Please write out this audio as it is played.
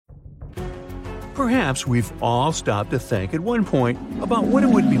Perhaps we've all stopped to think at one point about what it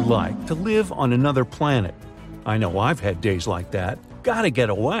would be like to live on another planet. I know I've had days like that. Gotta get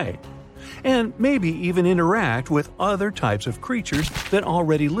away. And maybe even interact with other types of creatures that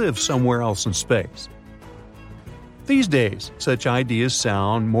already live somewhere else in space. These days, such ideas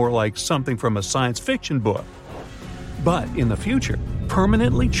sound more like something from a science fiction book. But in the future,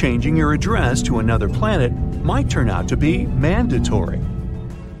 permanently changing your address to another planet might turn out to be mandatory.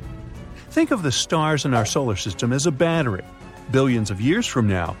 Think of the stars in our solar system as a battery. Billions of years from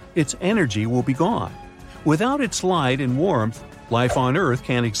now, its energy will be gone. Without its light and warmth, life on Earth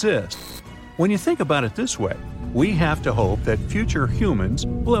can't exist. When you think about it this way, we have to hope that future humans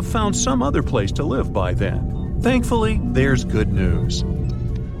will have found some other place to live by then. Thankfully, there's good news.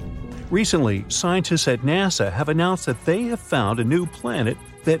 Recently, scientists at NASA have announced that they have found a new planet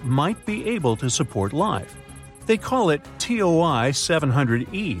that might be able to support life. They call it TOI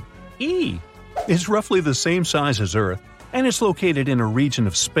 700e. E is roughly the same size as Earth, and it's located in a region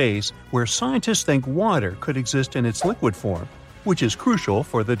of space where scientists think water could exist in its liquid form, which is crucial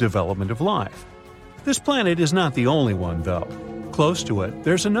for the development of life. This planet is not the only one, though. Close to it,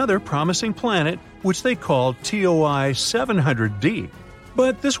 there's another promising planet which they call TOI 700d,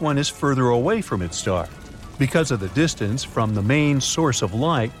 but this one is further away from its star. Because of the distance from the main source of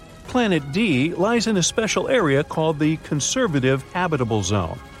light, Planet D lies in a special area called the Conservative Habitable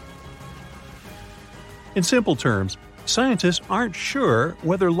Zone. In simple terms, scientists aren't sure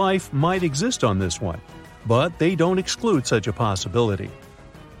whether life might exist on this one, but they don't exclude such a possibility.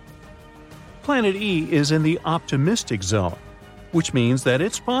 Planet E is in the optimistic zone, which means that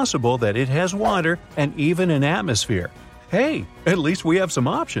it's possible that it has water and even an atmosphere. Hey, at least we have some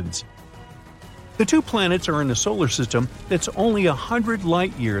options. The two planets are in a solar system that's only 100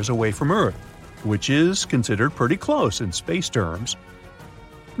 light-years away from Earth, which is considered pretty close in space terms.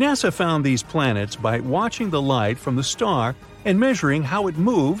 NASA found these planets by watching the light from the star and measuring how it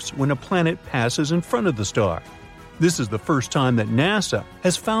moves when a planet passes in front of the star. This is the first time that NASA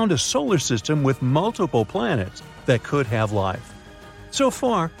has found a solar system with multiple planets that could have life. So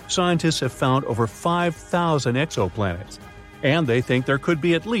far, scientists have found over 5,000 exoplanets, and they think there could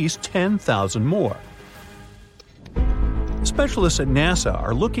be at least 10,000 more. Specialists at NASA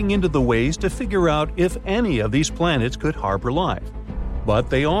are looking into the ways to figure out if any of these planets could harbor life.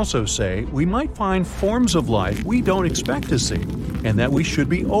 But they also say we might find forms of life we don't expect to see, and that we should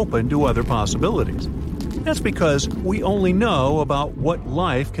be open to other possibilities. That's because we only know about what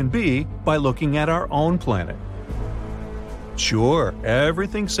life can be by looking at our own planet. Sure,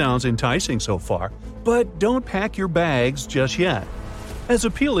 everything sounds enticing so far, but don't pack your bags just yet. As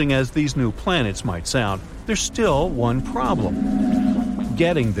appealing as these new planets might sound, there's still one problem: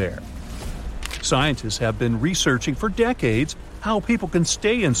 getting there. Scientists have been researching for decades how people can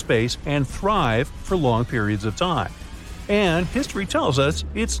stay in space and thrive for long periods of time. And history tells us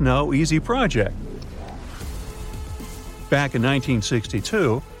it's no easy project. Back in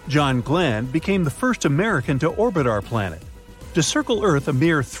 1962, John Glenn became the first American to orbit our planet. To circle Earth a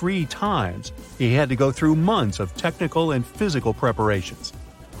mere 3 times, he had to go through months of technical and physical preparations.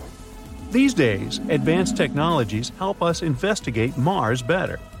 These days, advanced technologies help us investigate Mars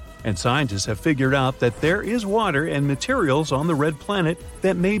better, and scientists have figured out that there is water and materials on the red planet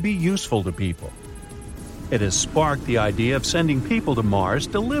that may be useful to people. It has sparked the idea of sending people to Mars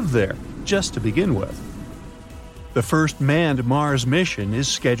to live there, just to begin with. The first manned Mars mission is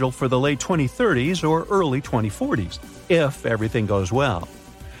scheduled for the late 2030s or early 2040s, if everything goes well.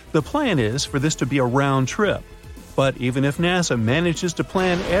 The plan is for this to be a round trip, but even if NASA manages to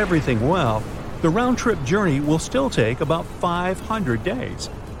plan everything well, the round-trip journey will still take about 500 days.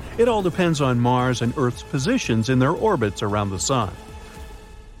 It all depends on Mars and Earth's positions in their orbits around the Sun.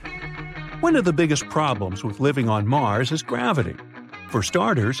 One of the biggest problems with living on Mars is gravity. For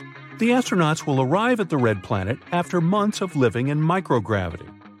starters, the astronauts will arrive at the red planet after months of living in microgravity.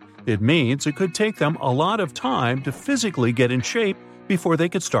 It means it could take them a lot of time to physically get in shape before they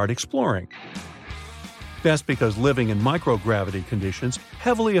could start exploring. That's because living in microgravity conditions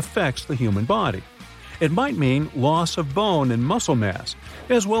heavily affects the human body. It might mean loss of bone and muscle mass,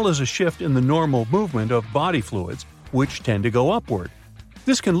 as well as a shift in the normal movement of body fluids, which tend to go upward.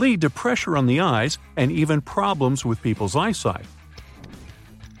 This can lead to pressure on the eyes and even problems with people's eyesight.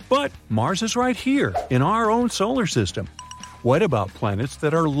 But Mars is right here, in our own solar system. What about planets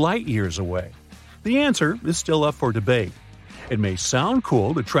that are light years away? The answer is still up for debate. It may sound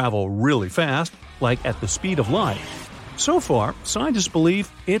cool to travel really fast, like at the speed of light. So far, scientists believe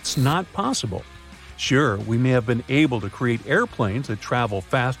it's not possible. Sure, we may have been able to create airplanes that travel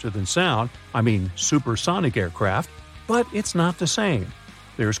faster than sound, supersonic aircraft, but it's not the same.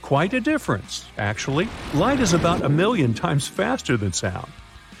 There's quite a difference, actually. Light is about 1,000,000 times faster than sound.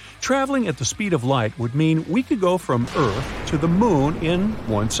 Traveling at the speed of light would mean we could go from Earth to the Moon in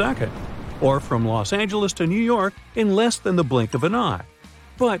 1 second, or from Los Angeles to New York in less than the blink of an eye.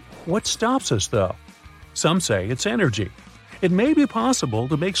 But what stops us, though? Some say it's energy. It may be possible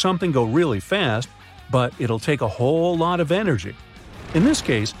to make something go really fast, but it'll take a whole lot of energy. In this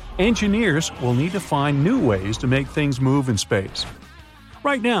case, engineers will need to find new ways to make things move in space.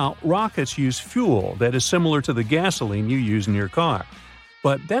 Right now, rockets use fuel that is similar to the gasoline you use in your car.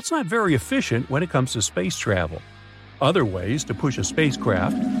 But that's not very efficient when it comes to space travel. Other ways to push a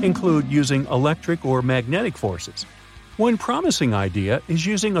spacecraft include using electric or magnetic forces. One promising idea is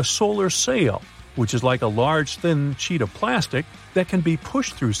using a solar sail, which is like a large thin sheet of plastic that can be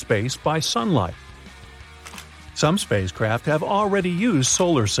pushed through space by sunlight. Some spacecraft have already used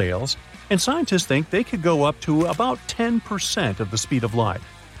solar sails, and scientists think they could go up to about 10% of the speed of light.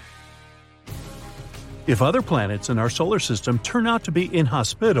 If other planets in our solar system turn out to be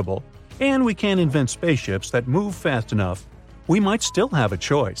inhospitable, and we can't invent spaceships that move fast enough, we might still have a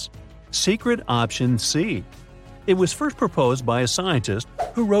choice. Secret Option C. It was first proposed by a scientist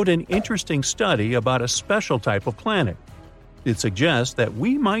who wrote an interesting study about a special type of planet. It suggests that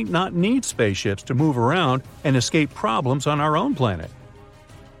we might not need spaceships to move around and escape problems on our own planet.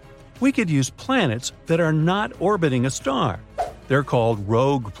 We could use planets that are not orbiting a star. They're called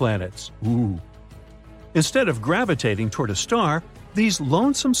rogue planets. Ooh. Instead of gravitating toward a star, these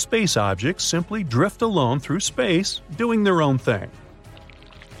lonesome space objects simply drift alone through space, doing their own thing.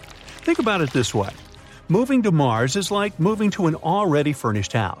 Think about it this way. Moving to Mars is like moving to an already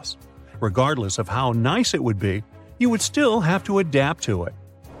furnished house. Regardless of how nice it would be, you would still have to adapt to it.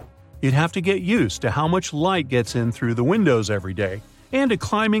 You'd have to get used to how much light gets in through the windows every day, and to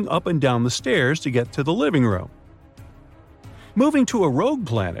climbing up and down the stairs to get to the living room. Moving to a rogue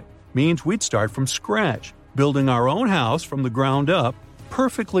planet means we'd start from scratch, building our own house from the ground up,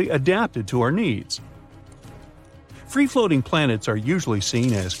 perfectly adapted to our needs. Free-floating planets are usually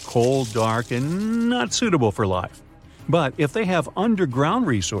seen as cold, dark, and not suitable for life. But if they have underground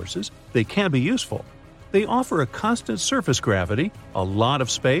resources, they can be useful. They offer a constant surface gravity, a lot of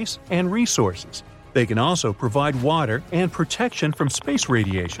space, and resources. They can also provide water and protection from space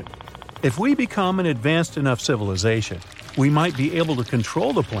radiation. If we become an advanced enough civilization, we might be able to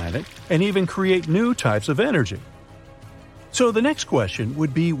control the planet and even create new types of energy. So the next question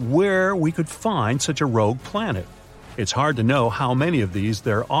would be where we could find such a rogue planet. It's hard to know how many of these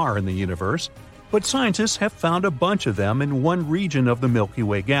there are in the universe, but scientists have found a bunch of them in one region of the Milky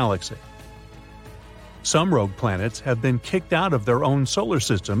Way galaxy. Some rogue planets have been kicked out of their own solar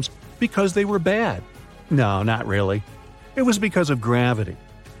systems because they were bad. No, not really. It was because of gravity,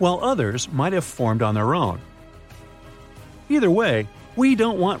 while others might have formed on their own. Either way, we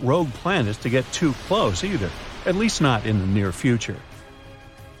don't want rogue planets to get too close either, at least not in the near future.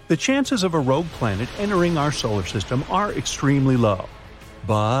 The chances of a rogue planet entering our solar system are extremely low.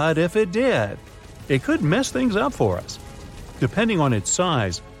 But if it did, it could mess things up for us. Depending on its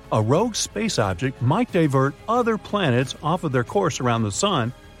size, a rogue space object might divert other planets off of their course around the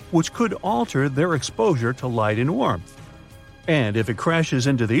Sun, which could alter their exposure to light and warmth. And if it crashes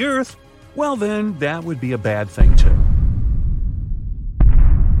into the Earth, well then, that would be a bad thing too.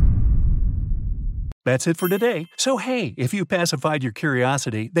 That's it for today. So hey, if you pacified your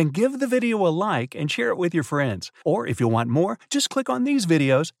curiosity, then give the video a like and share it with your friends. Or if you want more, just click on these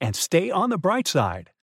videos and stay on the bright side.